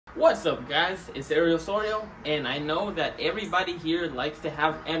What's up guys, it's Ariel Sorio, and I know that everybody here likes to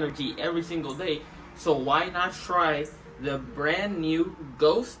have energy every single day, so why not try the brand new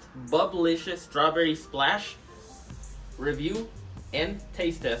GHOST Bubblicious Strawberry Splash review and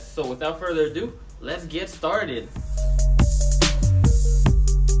taste test. So without further ado, let's get started.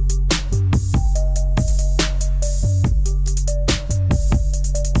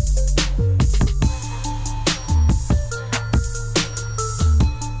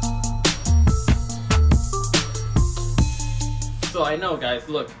 So I know guys,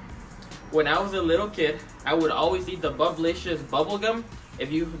 look, when I was a little kid, I would always eat the Bubblicious bubblegum.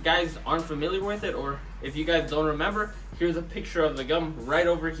 If you guys aren't familiar with it, or if you guys don't remember, here's a picture of the gum right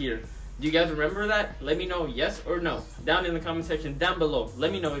over here. Do you guys remember that? Let me know yes or no down in the comment section down below.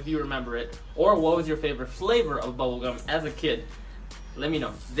 Let me know if you remember it, or what was your favorite flavor of bubblegum as a kid. Let me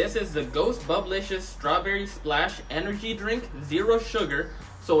know. This is the GHOST Bubblicious Strawberry Splash Energy Drink, 0 sugar.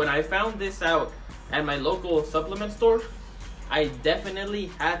 So when I found this out at my local supplement store, I definitely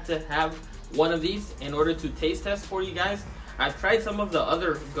had to have one of these in order to taste test for you guys. I've tried some of the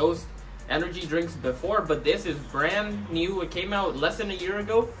other GHOST energy drinks before, but this is brand new. It came out less than a year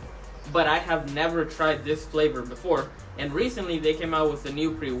ago, but I have never tried this flavor before. And recently they came out with a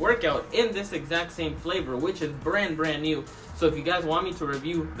new pre-workout in this exact same flavor, which is brand new. So if you guys want me to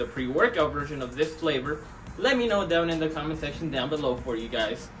review the pre-workout version of this flavor, let me know down in the comment section down below for you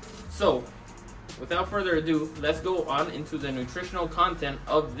guys. So without further ado, let's go on into the nutritional content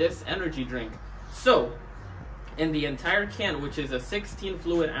of this energy drink. So, in the entire can, which is a 16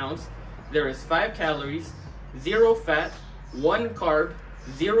 fluid ounce, there is 5 calories, 0 fat, 1 carb,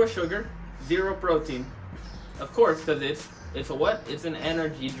 0 sugar, 0 protein. Of course, because it's a what? It's an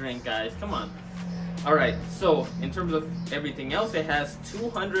energy drink, guys. Come on. Alright, so in terms of everything else, it has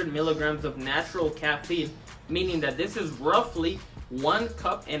 200 milligrams of natural caffeine, meaning that this is roughly 1.5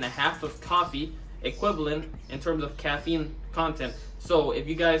 cups of coffee equivalent in terms of caffeine content. So if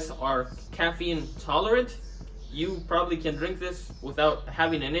you guys are caffeine tolerant, you probably can drink this without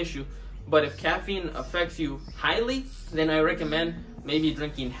having an issue. But if caffeine affects you highly, then I recommend maybe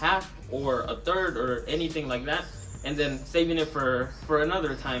drinking half or a third or anything like that, and then saving it for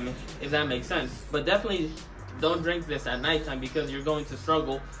another time, if that makes sense. But definitely don't drink this at nighttime because you're going to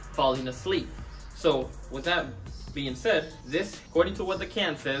struggle falling asleep. So with that being said, this, according to what the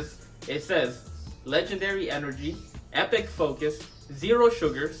can says, it says legendary energy, epic focus, 0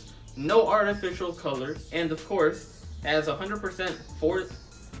 sugars, no artificial colors, and of course has 100% 4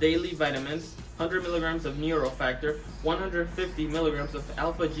 daily vitamins, 100 milligrams of neurofactor, 150 milligrams of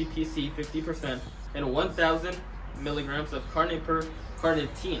alpha GPC 50%, and 1000 milligrams of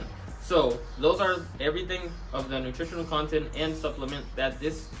carnitine. So those are everything of the nutritional content and supplement that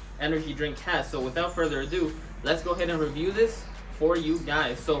this energy drink has. So without further ado, let's go ahead and review this for you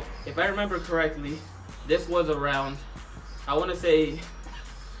guys. So if I remember correctly, this was around, I want to say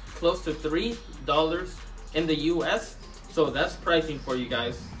close to $3 in the US. So that's pricing for you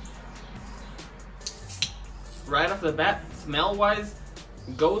guys. Right off the bat, smell wise,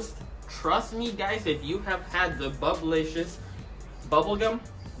 GHOST, trust me guys, if you have had the Bubblicious bubblegum,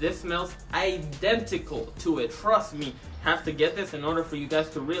 this smells identical to it. Trust me, have to get this in order for you guys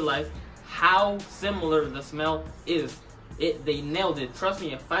to realize how similar the smell is. They nailed it. Trust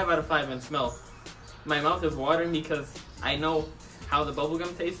me, a 5 out of 5 in smell. My mouth is watering because I know how the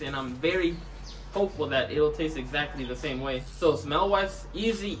bubblegum tastes, and I'm very hopeful that it'll taste exactly the same way. So smell wise,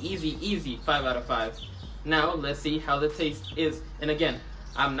 easy 5 out of 5. Now let's see how the taste is. And again,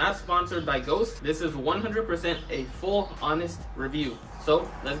 I'm not sponsored by GHOST. This is 100% a full honest review. So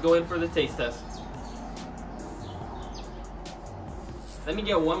let's go in for the taste test. Let me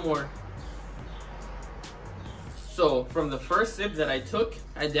get one more. So from the first sip that I took,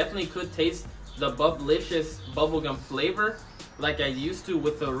 I definitely could taste the Bubblicious bubblegum flavor like I used to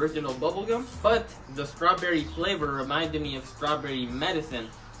with the original bubblegum, but the strawberry flavor reminded me of strawberry medicine.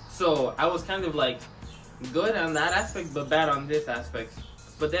 So I was kind of like good on that aspect, but bad on this aspect.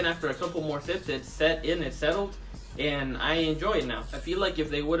 But then after a couple more sips, it settled, and I enjoy it now. I feel like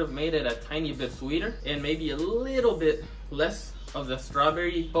if they would have made it a tiny bit sweeter and maybe a little bit less of the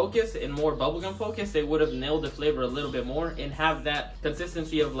strawberry focus and more bubblegum focus, they would have nailed the flavor a little bit more and have that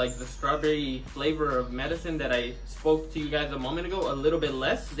consistency of like the strawberry flavor of medicine that I spoke to you guys a moment ago a little bit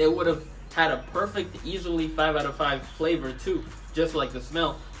less. They would have had a perfect, easily 5 out of 5 flavor too, just like the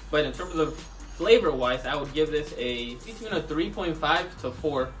smell. But in terms of flavor wise, I would give this between a 3.5 to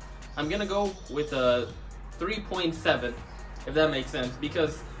 4. I'm gonna go with a 3.7, if that makes sense,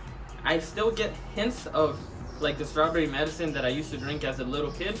 because I still get hints of like the strawberry medicine that I used to drink as a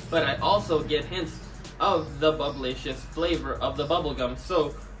little kid, but I also get hints of the Bubblicious flavor of the bubblegum.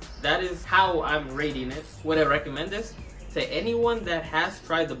 So that is how I'm rating it. Would I recommend this? To anyone that has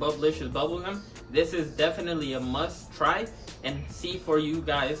tried the Bubblicious bubblegum, this is definitely a must try, and see for you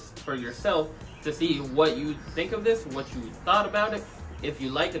guys, for yourself, to see what you think of this, what you thought about it, if you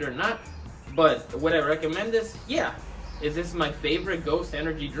like it or not. But would I recommend this? Yeah. Is this my favorite Ghost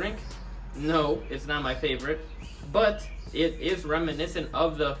energy drink? No, it's not my favorite, but it is reminiscent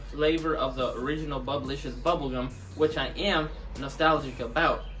of the flavor of the original Bubblicious bubblegum, which I am nostalgic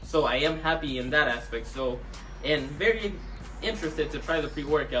about. So I am happy in that aspect. So, and very interested to try the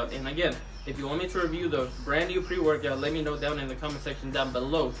pre-workout. And again, if you want me to review the brand new pre-workout, let me know down in the comment section down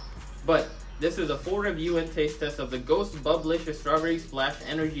below. But this is a full review and taste test of the Ghost Bubblicious Strawberry Splash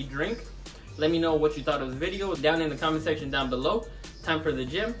Energy Drink. Let me know what you thought of the video down in the comment section down below. Time for the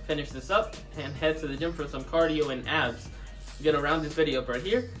gym. Finish this up and head to the gym for some cardio and abs. Gonna round this video up right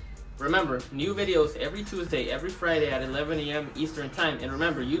here. Remember, new videos every Tuesday, every Friday at 11 a.m. Eastern time. And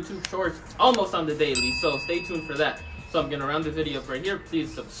remember, YouTube Shorts almost on the daily, so stay tuned for that. So I'm gonna round this video up right here.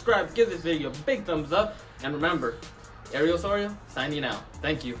 Please subscribe, give this video a big thumbs up, and remember, Ariel Soria signing out.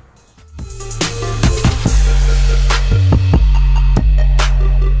 Thank you.